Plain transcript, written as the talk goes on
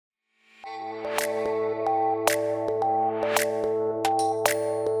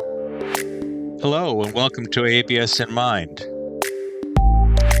Hello, and welcome to ABS in Mind.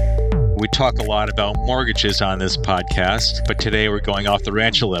 We talk a lot about mortgages on this podcast, but today we're going off the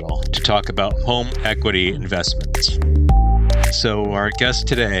ranch a little to talk about home equity investments. So our guest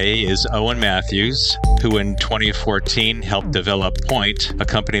today is Owen Matthews, who in 2014 helped develop Point, a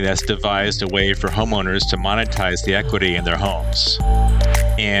company that's devised a way for homeowners to monetize the equity in their homes.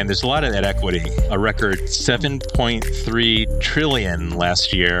 And there's a lot of that equity, a record $7.3 trillion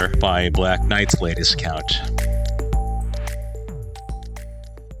last year by Black Knight's latest count.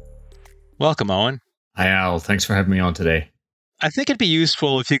 Welcome, Owen. Hi, Al. Thanks for having me on today. I think it'd be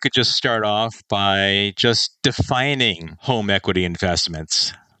useful if you could just start off by just defining home equity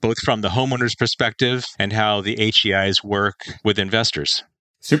investments, both from the homeowner's perspective and how the HEIs work with investors.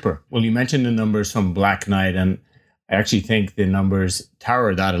 Super. Well, you mentioned the numbers from Black Knight, and I actually think the numbers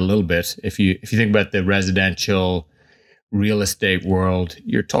tower that a little bit. If you think about the residential real estate world,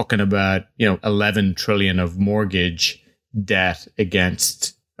 you're talking about 11 trillion of mortgage debt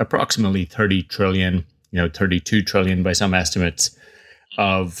against approximately 30 trillion, 32 trillion by some estimates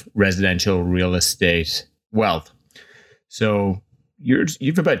of residential real estate wealth. So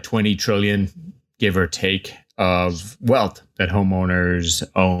you've about 20 trillion, give or take, of wealth that homeowners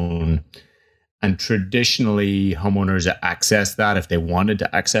own. And traditionally, homeowners access that. If they wanted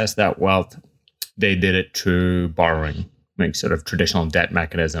to access that wealth, they did it through borrowing, like sort of traditional debt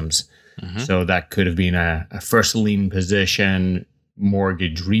mechanisms. Mm-hmm. So that could have been a first lien position,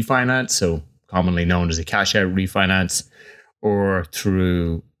 mortgage refinance, so commonly known as a cash out refinance, or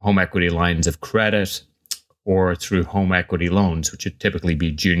through home equity lines of credit, or through home equity loans, which would typically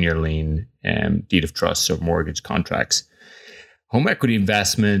be junior lien deed of trust or mortgage contracts. Home equity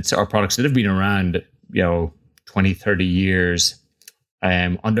investments are products that have been around, 20, 30 years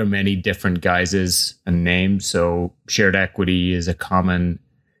under many different guises and names. So shared equity is a common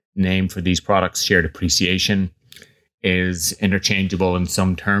name for these products. Shared appreciation is interchangeable in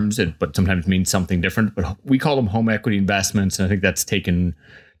some terms, but sometimes means something different. But we call them home equity investments, and I think that's taken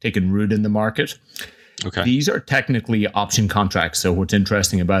root in the market. Okay. These are technically option contracts. So what's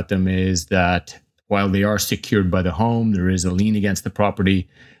interesting about them is that while they are secured by the home, there is a lien against the property.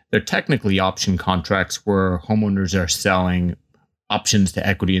 They're technically option contracts where homeowners are selling options to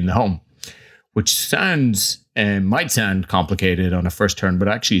equity in the home, which might sound complicated on a first turn, but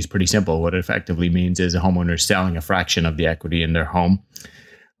actually is pretty simple. What it effectively means is a homeowner is selling a fraction of the equity in their home,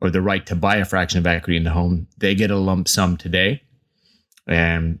 or the right to buy a fraction of equity in the home. They get a lump sum today.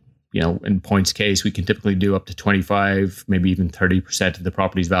 In Point's case, we can typically do up to 25, maybe even 30% of the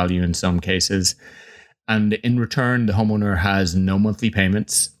property's value in some cases. And in return, the homeowner has no monthly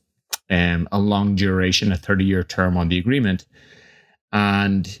payments, a long duration, a 30-year term on the agreement.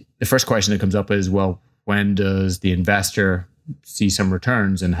 And the first question that comes up is, well, when does the investor see some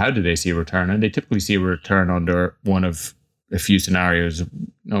returns, and how do they see a return? And they typically see a return under one of a few scenarios.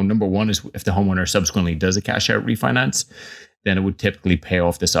 Number one is if the homeowner subsequently does a cash out refinance, then it would typically pay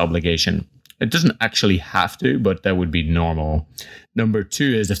off this obligation. It doesn't actually have to, but that would be normal. Number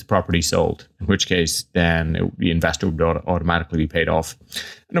two is if the property sold, in which case then the investor would automatically be paid off.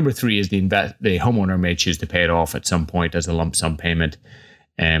 Number three is the homeowner may choose to pay it off at some point as a lump sum payment.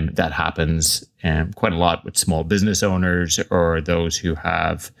 That happens quite a lot with small business owners or those who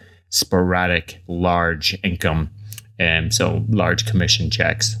have sporadic large income. So large commission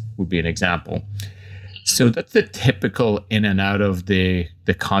checks would be an example. So that's the typical in and out of the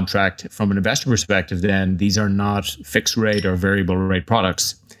contract. From an investor perspective, then, these are not fixed rate or variable rate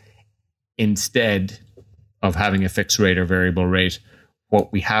products. Instead of having a fixed rate or variable rate,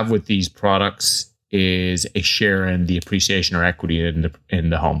 what we have with these products is a share in the appreciation or equity in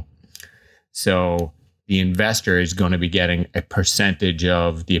the home. So the investor is going to be getting a percentage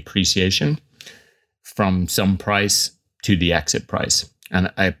of the appreciation from some price to the exit price. And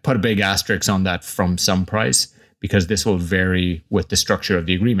I put a big asterisk on that from some price, because this will vary with the structure of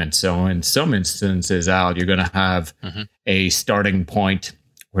the agreement. So in some instances, Al, you're going to have a starting point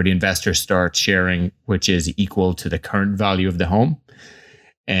where the investor starts sharing, which is equal to the current value of the home.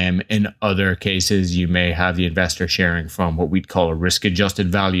 In other cases, you may have the investor sharing from what we'd call a risk-adjusted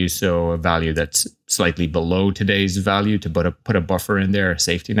value, so a value that's slightly below today's value to put a buffer in there, a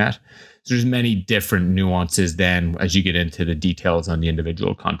safety net. So there's many different nuances then as you get into the details on the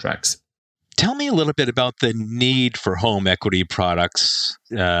individual contracts. Tell me a little bit about the need for home equity products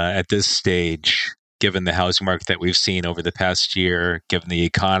at this stage, given the housing market that we've seen over the past year, given the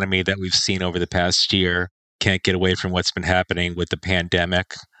economy that we've seen over the past year. Can't get away from what's been happening with the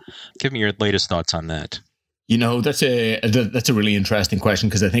pandemic. Give me your latest thoughts on that. That's a really interesting question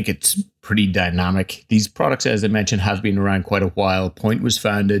because I think it's pretty dynamic. These products, as I mentioned, have been around quite a while. Point was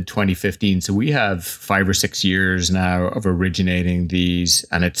founded 2015, so we have 5 or 6 years now of originating these,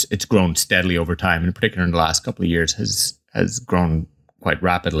 and it's grown steadily over time. In particular, in the last couple of years, has grown quite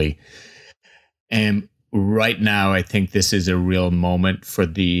rapidly. And right now, I think this is a real moment for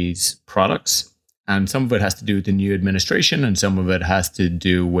these products, and some of it has to do with the new administration, and some of it has to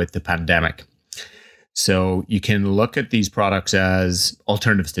do with the pandemic. So you can look at these products as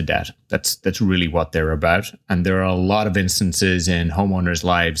alternatives to debt. That's really what they're about. And there are a lot of instances in homeowners'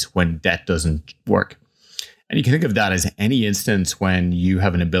 lives when debt doesn't work. And you can think of that as any instance when you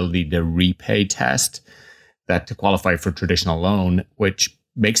have an ability to repay test that to qualify for traditional loan, which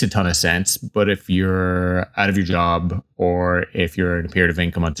makes a ton of sense. But if you're out of your job, or if you're in a period of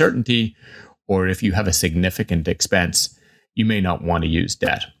income uncertainty, or if you have a significant expense, you may not want to use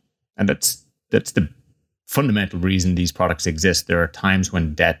debt. And that's the fundamental reason these products exist. There are times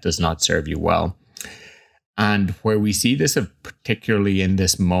when debt does not serve you well. And where we see this, particularly in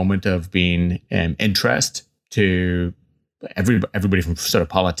this moment of being interest to everybody from sort of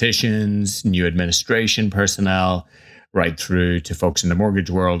politicians, new administration personnel, right through to folks in the mortgage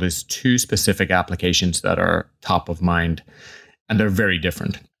world, is 2 specific applications that are top of mind, and they're very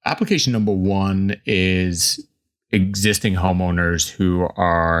different. Application number 1 is existing homeowners who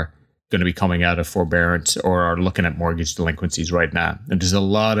are going to be coming out of forbearance or are looking at mortgage delinquencies right now. And there's a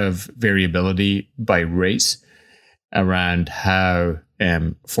lot of variability by race around how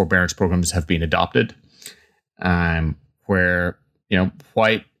forbearance programs have been adopted, where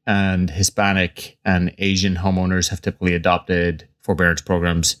white and Hispanic and Asian homeowners have typically adopted forbearance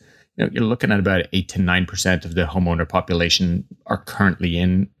programs. You're looking at about 8 to 9% of the homeowner population are currently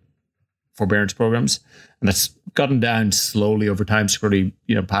in forbearance programs, and that's gotten down slowly over time. So probably,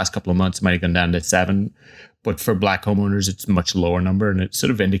 past couple of months, it might have gone down to 7. But for Black homeowners, it's a much lower number, and it sort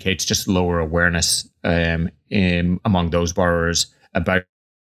of indicates just lower awareness among those borrowers about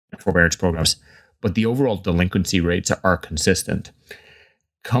forbearance programs. But the overall delinquency rates are consistent.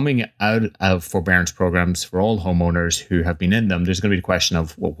 Coming out of forbearance programs for all homeowners who have been in them, there's going to be the question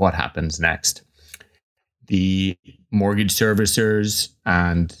of, well, what happens next? The mortgage servicers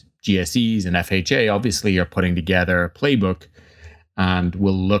and GSEs and FHA obviously are putting together a playbook and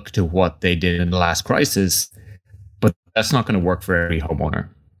will look to what they did in the last crisis, but that's not going to work for every homeowner.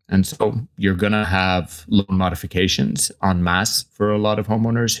 And so you're going to have loan modifications en masse for a lot of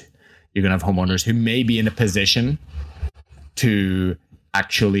homeowners. You're going to have homeowners who may be in a position to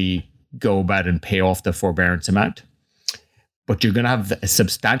actually go about and pay off the forbearance amount, but you're going to have a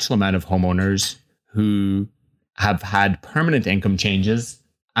substantial amount of homeowners who have had permanent income changes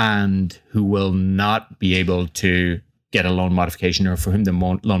and who will not be able to get a loan modification, or for whom the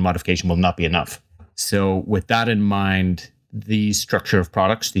loan modification will not be enough. So with that in mind, these structure of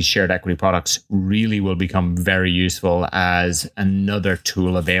products, these shared equity products, really will become very useful as another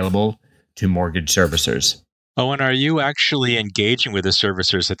tool available to mortgage servicers. Oh, and are you actually engaging with the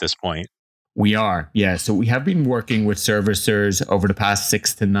servicers at this point? We are, yeah. So we have been working with servicers over the past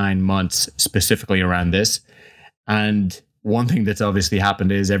 6 to 9 months, specifically around this. And one thing that's obviously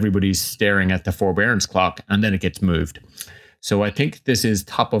happened is everybody's staring at the forbearance clock, and then it gets moved. So I think this is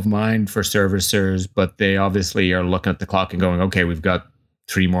top of mind for servicers, but they obviously are looking at the clock and going, okay, we've got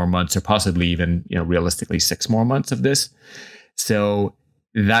 3 more months, or possibly even, realistically 6 more months of this. So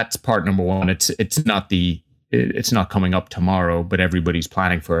that's part number 1. It's not coming up tomorrow, but everybody's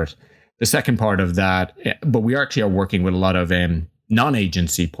planning for it. The second part of that, but we actually are working with a lot of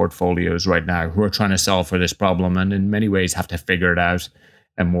non-agency portfolios right now who are trying to solve for this problem, and in many ways have to figure it out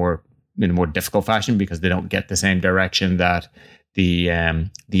in a more difficult fashion because they don't get the same direction that the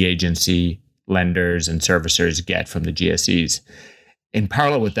agency lenders and servicers get from the GSEs. In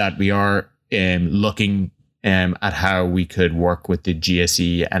parallel with that, we are looking at how we could work with the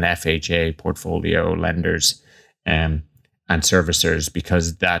GSE and FHA portfolio lenders and servicers,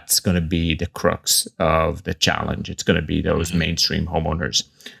 because that's going to be the crux of the challenge. It's going to be those mainstream homeowners.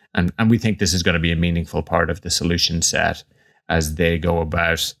 And we think this is going to be a meaningful part of the solution set as they go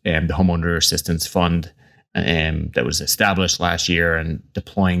about the Homeowner Assistance Fund that was established last year, and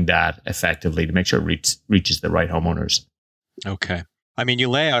deploying that effectively to make sure it reaches the right homeowners. Okay. I mean, you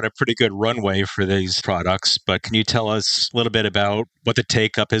lay out a pretty good runway for these products, but can you tell us a little bit about what the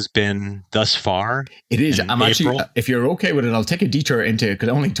take-up has been thus far? It is. I'm actually, if you're okay with it, I'll take a detour into it, because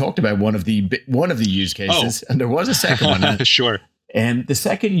I only talked about one of the use cases, and there was a second one. Sure. And the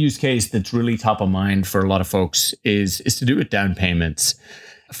second use case that's really top of mind for a lot of folks is to do with down payments.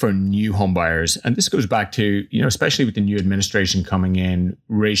 for new home buyers, and this goes back to, especially with the new administration coming in,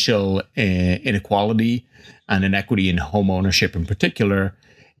 racial inequality and inequity in home ownership in particular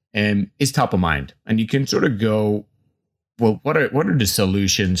is top of mind. And you can sort of go, well, what are the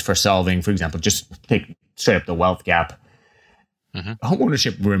solutions for solving, for example, just take straight up the wealth gap. Home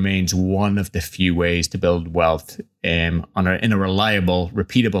ownership remains one of the few ways to build wealth in a reliable,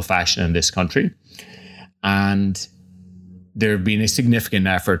 repeatable fashion in this country. And there have been a significant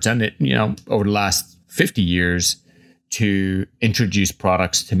efforts over the last 50 years to introduce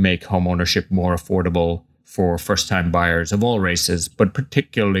products to make home ownership more affordable for first-time buyers of all races, but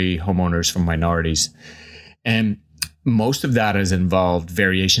particularly homeowners from minorities. And most of that has involved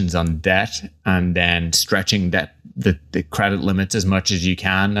variations on debt and then stretching the credit limits as much as you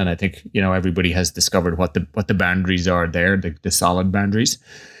can. And I think, everybody has discovered what the boundaries are there, the solid boundaries.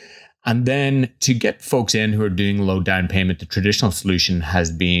 And then to get folks in who are doing low down payment, the traditional solution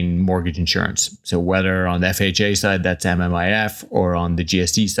has been mortgage insurance. So whether on the FHA side, that's MMIF, or on the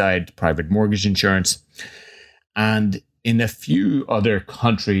GSE side, private mortgage insurance. And in a few other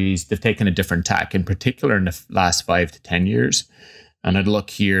countries, they've taken a different tack, in particular in the last 5 to 10 years. And I'd look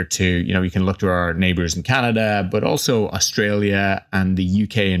here to, you can look to our neighbors in Canada, but also Australia and the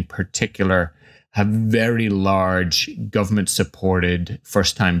UK in particular have very large government-supported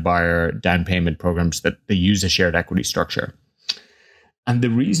first-time buyer down payment programs that they use a shared equity structure. And the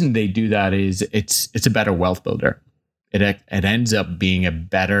reason they do that is it's a better wealth builder. It ends up being a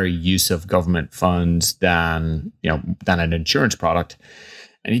better use of government funds than an insurance product.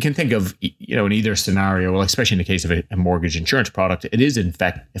 And you can think of, in either scenario, well, especially in the case of a mortgage insurance product, it is in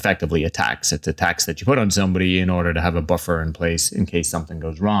fact effectively a tax. It's a tax that you put on somebody in order to have a buffer in place in case something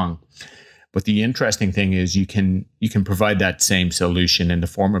goes wrong. But the interesting thing is you can provide that same solution in the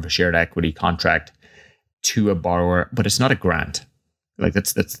form of a shared equity contract to a borrower, but it's not a grant. Like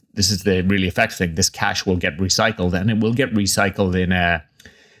this is the really effective thing. This cash will get recycled, and it will get recycled in a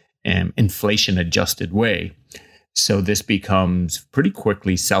inflation adjusted way. So this becomes pretty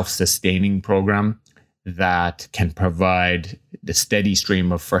quickly self-sustaining program that can provide the steady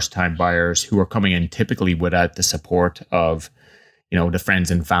stream of first-time buyers who are coming in typically without the support of the friends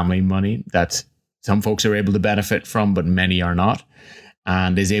and family money that some folks are able to benefit from, but many are not,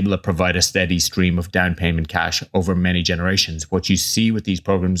 and is able to provide a steady stream of down payment cash over many generations. What you see with these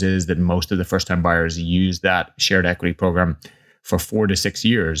programs is that most of the first-time buyers use that shared equity program for 4 to 6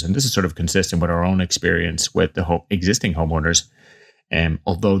 years. And this is sort of consistent with our own experience with the existing homeowners.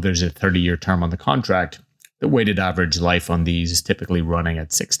 Although there's a 30-year term on the contract, the weighted average life on these is typically running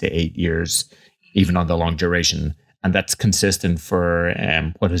at 6 to 8 years, even on the long duration. And that's consistent for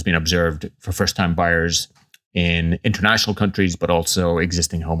what has been observed for first-time buyers in international countries, but also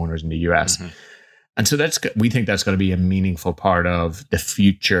existing homeowners in the US. Mm-hmm. And so we think that's going to be a meaningful part of the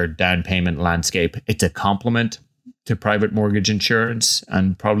future down payment landscape. It's a complement to private mortgage insurance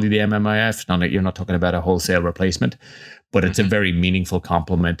and probably the MMIF. You're not talking about a wholesale replacement, but it's a very meaningful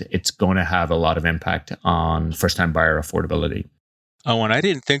complement. It's going to have a lot of impact on first-time buyer affordability. Oh, and I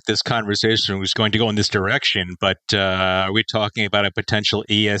didn't think this conversation was going to go in this direction, but are we talking about a potential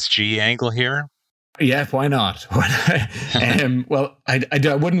ESG angle here? Yeah, why not? Well,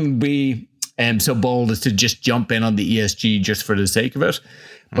 I wouldn't be so bold as to just jump in on the ESG just for the sake of it.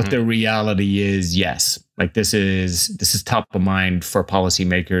 But the reality is, yes, like this is top of mind for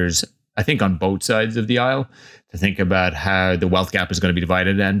policymakers, I think, on both sides of the aisle, to think about how the wealth gap is going to be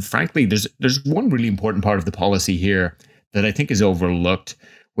divided. And frankly, there's one really important part of the policy here that I think is overlooked,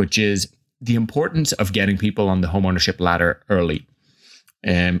 which is the importance of getting people on the homeownership ladder early.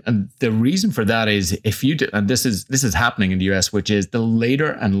 And the reason for that is and this is happening in the US, which is the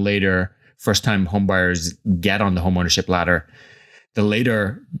later and later first-time homebuyers get on the homeownership ladder, the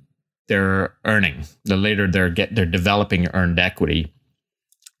later they're earning, the later they're developing earned equity.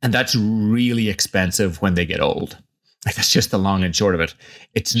 And that's really expensive when they get old. Like, that's just the long and short of it.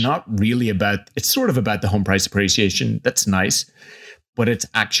 It's not really it's sort of about the home price appreciation. That's nice, but it's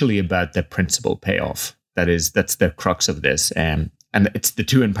actually about the principal payoff. That's the crux of this. And it's the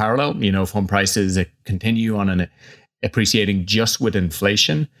two in parallel. If home prices continue on an appreciating just with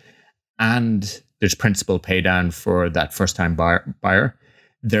inflation, and there's principal pay down for that first time buyer,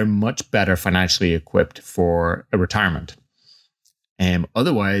 they're much better financially equipped for a retirement.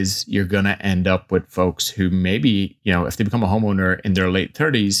 Otherwise, you're going to end up with folks who maybe, if they become a homeowner in their late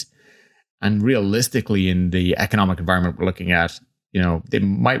 30s, and realistically in the economic environment we're looking at, they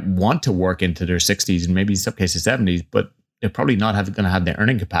might want to work into their 60s and maybe in some cases 70s, but they're probably not going to have the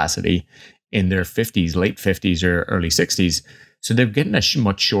earning capacity in their 50s, late 50s or early 60s. So they're getting a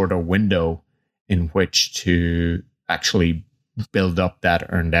much shorter window in which to actually build up that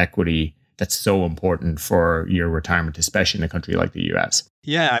earned equity that's so important for your retirement, especially in a country like the US.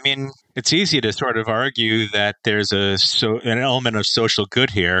 Yeah, I mean, it's easy to sort of argue that there's an element of social good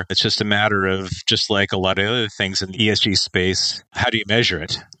here. It's just a matter of, just like a lot of other things in the ESG space, how do you measure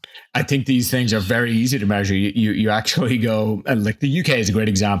it? I think these things are very easy to measure. You actually go, like the UK is a great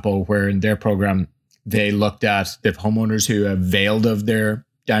example, where in their program, they looked at the homeowners who availed of their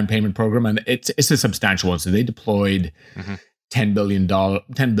down payment program, and it's a substantial one. So they deployed $10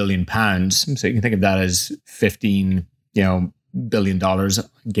 billion pounds. So you can think of that as $15 billion,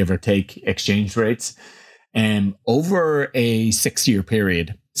 give or take exchange rates, over a 6-year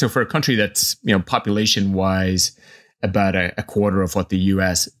period. So for a country that's, population wise, about a quarter of what the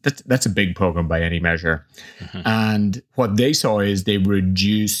US, that's a big program by any measure. And what they saw is they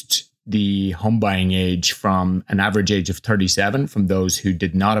reduced the home buying age from an average age of 37 from those who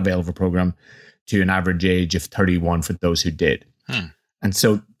did not avail of a program to an average age of 31 for those who did. And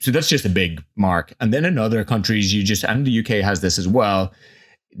so that's just a big mark. And then in other countries, and the UK has this as well,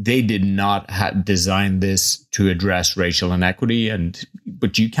 they did not design this to address racial inequity,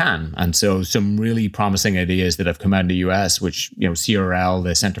 but you can. And so some really promising ideas that have come out in the US, which, CRL,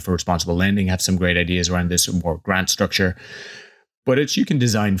 the Center for Responsible Lending, have some great ideas around this, more grant structure. But you can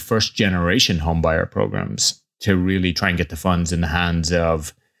design first generation homebuyer programs to really try and get the funds in the hands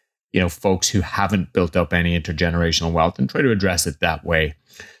of, folks who haven't built up any intergenerational wealth, and try to address it that way.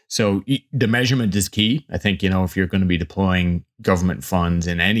 So the measurement is key. I think, if you're going to be deploying government funds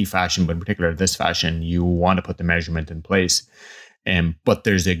in any fashion, but in particular this fashion, you want to put the measurement in place. But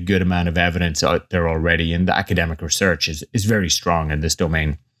there's a good amount of evidence out there already, and the academic research is very strong in this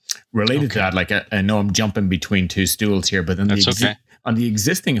domain. Related to that, like I know I'm jumping between two stools here, but on the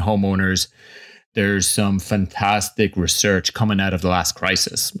existing homeowners, there's some fantastic research coming out of the last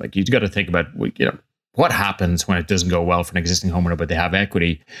crisis. Like, you've got to think about, what happens when it doesn't go well for an existing homeowner, but they have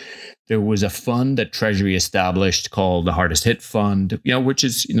equity. There was a fund that Treasury established called the Hardest Hit Fund, which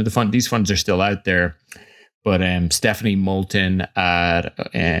is, the fund, these funds are still out there. But Stephanie Moulton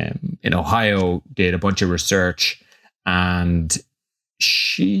in Ohio did a bunch of research, and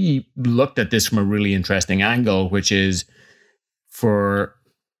she looked at this from a really interesting angle, which is for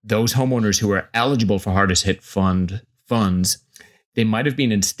those homeowners who are eligible for Hardest Hit funds, they might have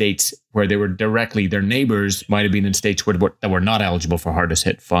been in states where they were directly, their neighbors might have been in states that were not eligible for Hardest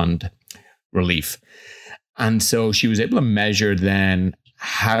Hit Fund relief. And so she was able to measure then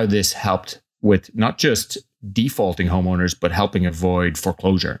how this helped with not just defaulting homeowners, but helping avoid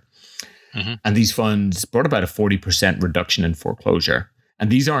foreclosure. And these funds brought about a 40% reduction in foreclosure. And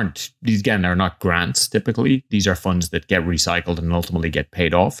these again are not grants typically. These are funds that get recycled and ultimately get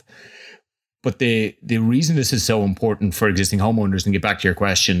paid off. But the reason this is so important for existing homeowners, and get back to your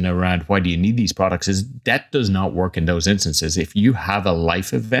question around why do you need these products, is debt does not work in those instances. If you have a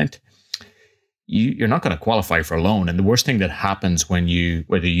life event, you're not going to qualify for a loan. And the worst thing that happens whether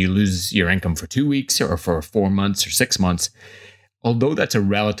you lose your income for 2 weeks or for 4 months or 6 months, although that's a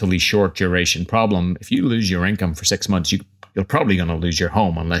relatively short duration problem, if you lose your income for 6 months, you're probably going to lose your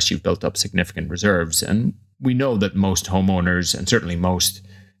home unless you've built up significant reserves. And we know that most homeowners, and certainly most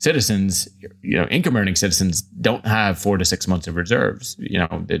citizens, income earning citizens, don't have 4 to 6 months of reserves.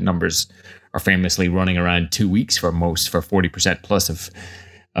 The numbers are famously running around 2 weeks for 40% plus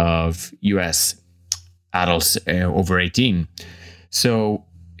of US adults over 18. So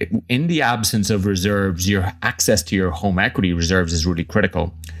in the absence of reserves, your access to your home equity reserves is really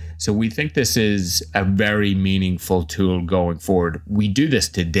critical. So we think this is a very meaningful tool going forward. We do this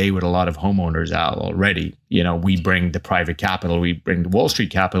today with a lot of homeowners, Al, already. We bring the private capital, we bring the Wall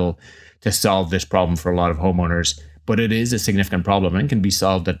Street capital to solve this problem for a lot of homeowners. But it is a significant problem and can be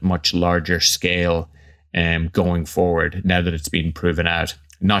solved at much larger scale going forward now that it's been proven out,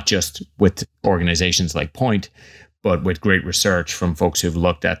 not just with organizations like Point, but with great research from folks who've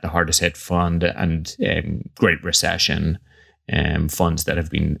looked at the Hardest Hit Fund and Great Recession funds that have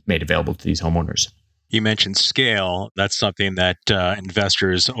been made available to these homeowners. You mentioned scale. That's something that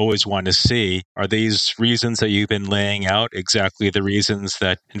investors always want to see. Are these reasons that you've been laying out exactly the reasons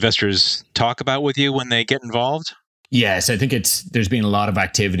that investors talk about with you when they get involved? Yes, I think there's been a lot of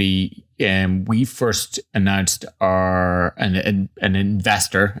activity. We first announced an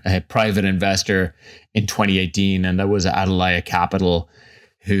investor, a private investor, in 2018, and that was Atalaya Capital,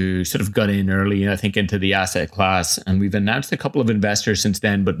 who sort of got in early, I think, into the asset class. And we've announced a couple of investors since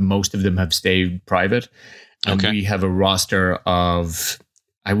then, but most of them have stayed private. And we have a roster of,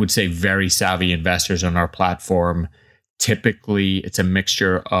 I would say, very savvy investors on our platform. Typically, it's a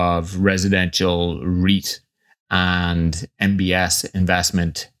mixture of residential REIT and MBS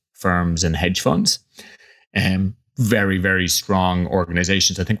investment firms and hedge funds. very, very strong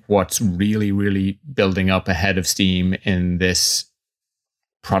organizations. I think what's really, really building up ahead of steam in this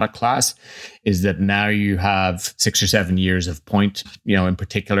product class is that now you have 6 or 7 years of Point, in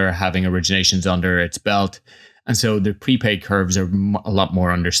particular, having originations under its belt. And so the prepaid curves are a lot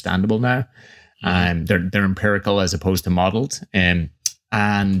more understandable now. They're empirical as opposed to modeled. And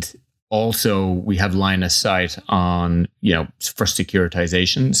also we have line of sight on, for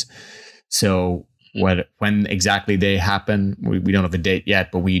securitizations. So when exactly they happen, we don't have a date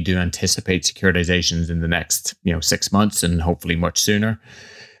yet, but we do anticipate securitizations in the next 6 months and hopefully much sooner.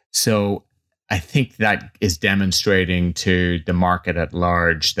 So I think that is demonstrating to the market at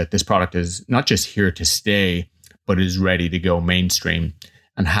large that this product is not just here to stay, but is ready to go mainstream.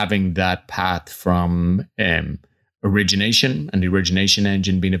 And having that path from origination and the origination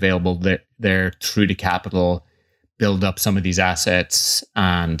engine being available there through to capital, build up some of these assets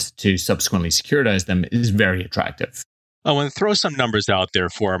and to subsequently securitize them is very attractive. Oh, and throw some numbers out there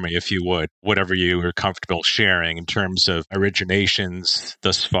for me, if you would, whatever you are comfortable sharing in terms of originations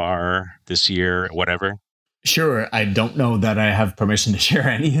thus far this year, whatever. Sure. I don't know that I have permission to share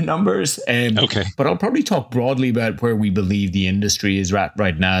any numbers. Okay. But I'll probably talk broadly about where we believe the industry is at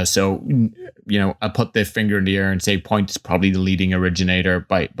right now. So, I'll put the finger in the air and say Point is probably the leading originator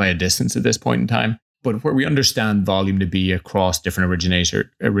by a distance at this point in time. But where we understand volume to be across different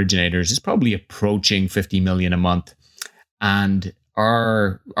originators is probably approaching 50 million a month. And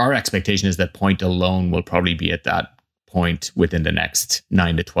our expectation is that Point alone will probably be at that point within the next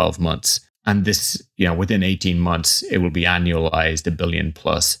 9 to 12 months. And this, within 18 months, it will be annualized $1 billion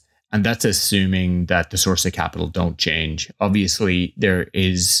plus. And that's assuming that the source of capital don't change. Obviously, there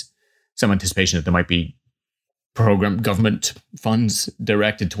is some anticipation that there might be government funds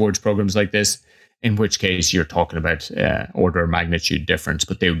directed towards programs like this, in which case you're talking about order of magnitude difference,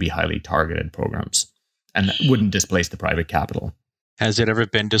 but they would be highly targeted programs and wouldn't displace the private capital. Has it ever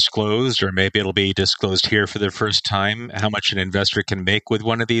been disclosed, or maybe it'll be disclosed here for the first time, how much an investor can make with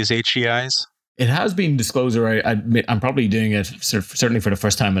one of these HEIs? It has been disclosed, or I admit I'm probably doing it certainly for the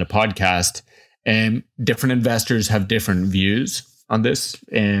first time in a podcast. Different investors have different views on this,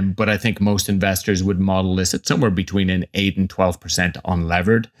 but I think most investors would model this at somewhere between an 8 and 12%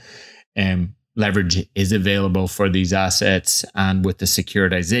 unlevered. Leverage is available for these assets, and with the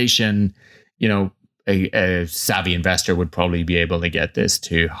securitization, a savvy investor would probably be able to get this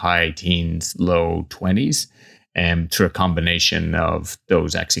to high teens, low 20s, through a combination of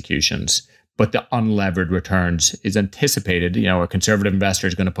those executions. But the unlevered returns is anticipated. A conservative investor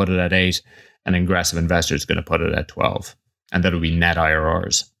is going to put it at 8, and an aggressive investor is going to put it at 12, and that'll be net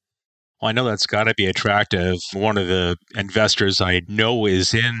IRRs. Well, I know that's got to be attractive. One of the investors I know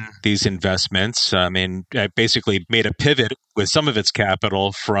is in these investments. I basically made a pivot with some of its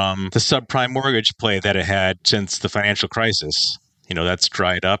capital from the subprime mortgage play that it had since the financial crisis. That's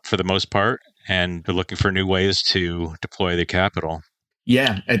dried up for the most part, and they're looking for new ways to deploy the capital.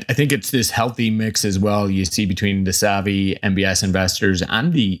 Yeah, I think it's this healthy mix as well you see between the savvy MBS investors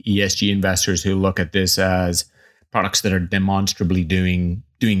and the ESG investors who look at this as products that are demonstrably doing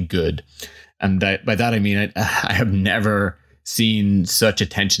good. And by that, I mean, I have never seen such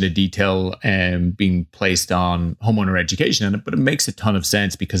attention to detail being placed on homeowner education, but it makes a ton of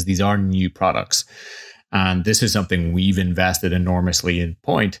sense because these are new products. And this is something we've invested enormously in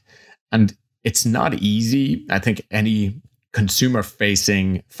Point. And it's not easy. I think any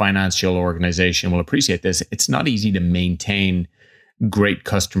consumer-facing financial organization will appreciate this. It's not easy to maintain great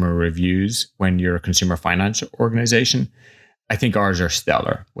customer reviews when you're a consumer finance organization. I think ours are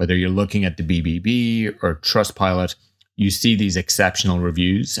stellar. Whether you're looking at the BBB or Trustpilot, you see these exceptional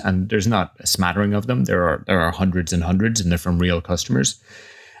reviews, and there's not a smattering of them. There are hundreds and hundreds, and they're from real customers.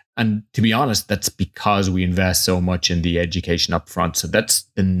 And to be honest, that's because we invest so much in the education upfront. So that's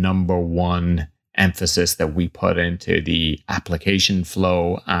the number one emphasis that we put into the application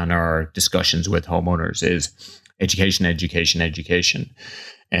flow and our discussions with homeowners is education, education, education.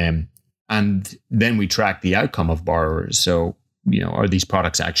 And then we track the outcome of borrowers. So, are these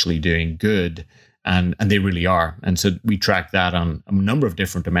products actually doing good? And they really are. And so we track that on a number of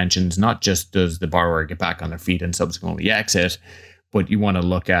different dimensions, not just does the borrower get back on their feet and subsequently exit, but you want to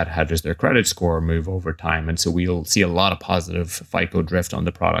look at how does their credit score move over time. And so we'll see a lot of positive FICO drift on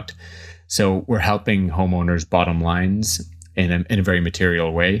the product. So we're helping homeowners' bottom lines in a very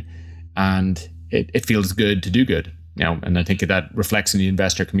material way. And it feels good to do good. And I think that reflects in the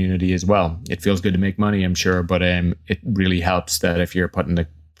investor community as well. It feels good to make money, I'm sure, but it really helps that if you're putting the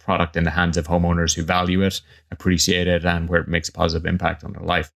product in the hands of homeowners who value it, appreciate it, and where it makes a positive impact on their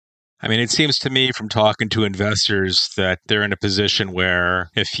life. It seems to me from talking to investors that they're in a position where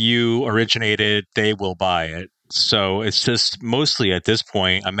if you originate it, they will buy it. So it's just mostly at this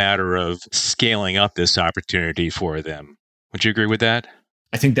point a matter of scaling up this opportunity for them. Would you agree with that?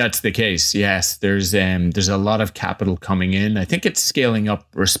 I think that's the case. Yes, there's a lot of capital coming in. I think it's scaling up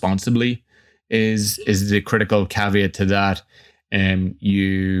responsibly is the critical caveat to that.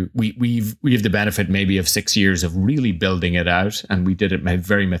 We have the benefit maybe of 6 years of really building it out, and we did it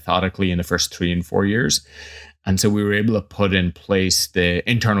very methodically in the first 3 and 4 years. And so we were able to put in place the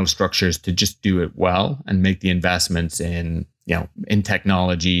internal structures to just do it well and make the investments in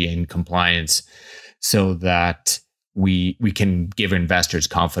technology and compliance, so that we can give investors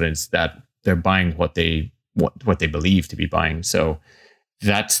confidence that they're buying what they believe to be buying. So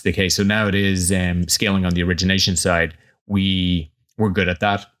that's the case. So now it is scaling on the origination side. We're good at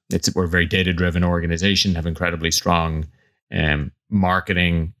that. We're a very data-driven organization, have incredibly strong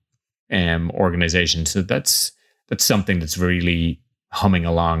marketing organization. So that's something that's really humming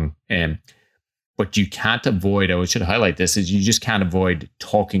along. What you can't avoid, I should highlight this, is you just can't avoid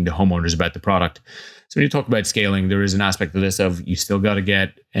talking to homeowners about the product. So when you talk about scaling, there is an aspect of this of you still got to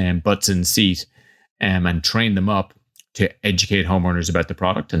get butts in seat and train them up to educate homeowners about the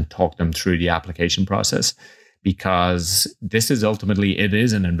product and talk them through the application process, because this is ultimately, it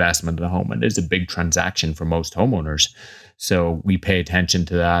is an investment in a home and it is a big transaction for most homeowners. So we pay attention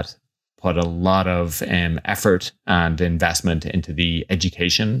to that, put a lot of effort and investment into the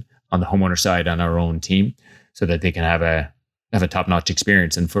education on the homeowner side on our own team, so that they can have a top-notch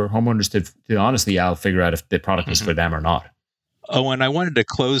experience, and for homeowners to honestly, I'll figure out if the product is for them or not. Oh, and I wanted to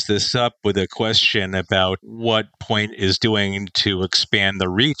close this up with a question about what Point is doing to expand the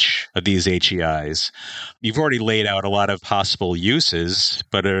reach of these HEIs. You've already laid out a lot of possible uses,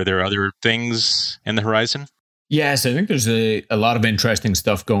 but are there other things in the horizon? Yes, I think there's a lot of interesting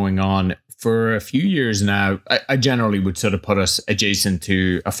stuff going on. For a few years now, I generally would sort of put us adjacent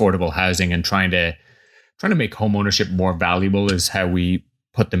to affordable housing, and trying to make homeownership more valuable is how we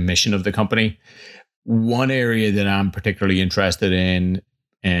put the mission of the company. One area that I'm particularly interested in,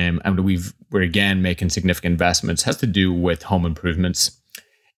 and we're again making significant investments, has to do with home improvements.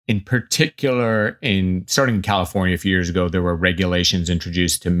 In particular, starting in California a few years ago, there were regulations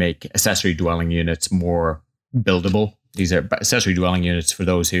introduced to make accessory dwelling units more buildable. These are accessory dwelling units, for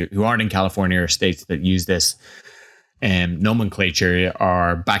those who aren't in California or states that use this nomenclature,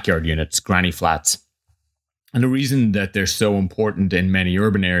 are backyard units, granny flats. And the reason that they're so important in many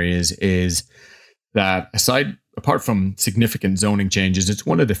urban areas is that apart from significant zoning changes, it's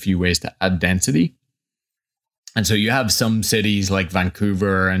one of the few ways to add density. And so you have some cities like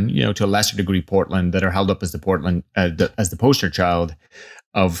Vancouver and, to a lesser degree, Portland, that are held up as as the poster child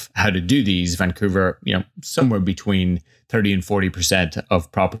of how to do these. Vancouver, somewhere between 30 and 40% of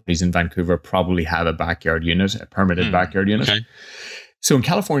properties in Vancouver probably have a backyard unit, a permitted backyard unit. Okay. So in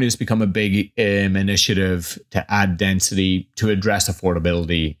California, it's become a big initiative to add density to address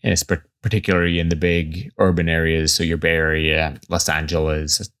affordability, particularly in the big urban areas. So your Bay Area, Los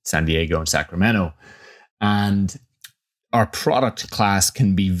Angeles, San Diego, and Sacramento. And our product class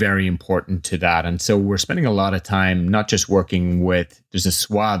can be very important to that. And so we're spending a lot of time not just working with, there's a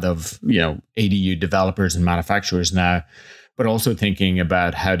swath of, ADU developers and manufacturers now, but also thinking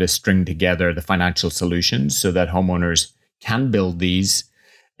about how to string together the financial solutions so that homeowners can build these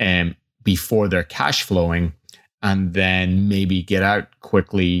before they're cash flowing, and then maybe get out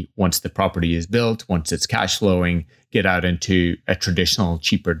quickly once the property is built, once it's cash flowing, get out into a traditional,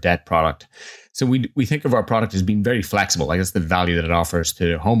 cheaper debt product. So we think of our product as being very flexible. Like, that's the value that it offers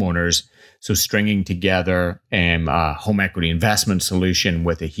to homeowners. So stringing together a home equity investment solution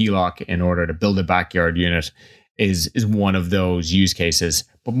with a HELOC in order to build a backyard unit is one of those use cases.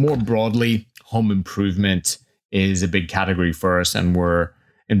 But more broadly, home improvement is a big category for us, and we're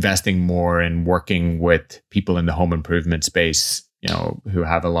investing more in working with people in the home improvement space, who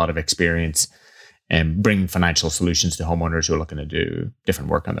have a lot of experience and bring financial solutions to homeowners who are looking to do different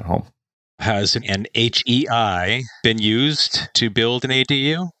work on their home. Has an HEI been used to build an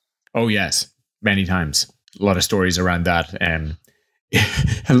ADU? Oh, yes, many times. A lot of stories around that, and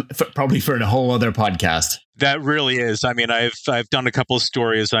probably for a whole other podcast. That really is. I mean, I've done a couple of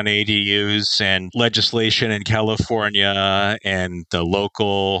stories on ADUs and legislation in California and the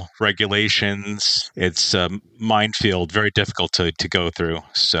local regulations. It's a minefield, very difficult to go through.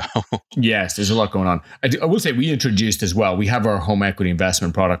 So yes, there's a lot going on. I will say we introduced as well. We have our home equity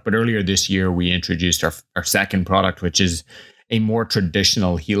investment product, but earlier this year we introduced our second product, which is a more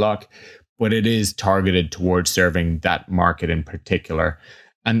traditional HELOC, but it is targeted towards serving that market in particular.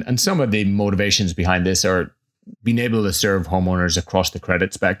 And some of the motivations behind this are being able to serve homeowners across the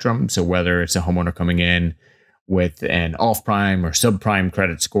credit spectrum. So whether it's a homeowner coming in with an off-prime or subprime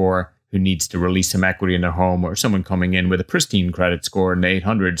credit score who needs to release some equity in their home, or someone coming in with a pristine credit score in the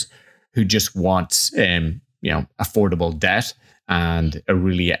 800s who just wants affordable debt and a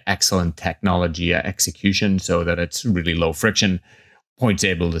really excellent technology execution so that it's really low friction, Point's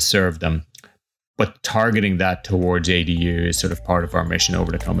able to serve them. But targeting that towards ADU is sort of part of our mission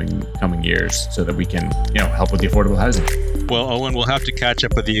over the coming years, so that we can help with the affordable housing. Well, Owen, we'll have to catch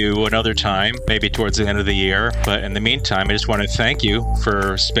up with you another time, maybe towards the end of the year. But in the meantime, I just want to thank you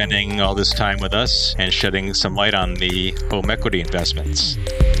for spending all this time with us and shedding some light on the home equity investments.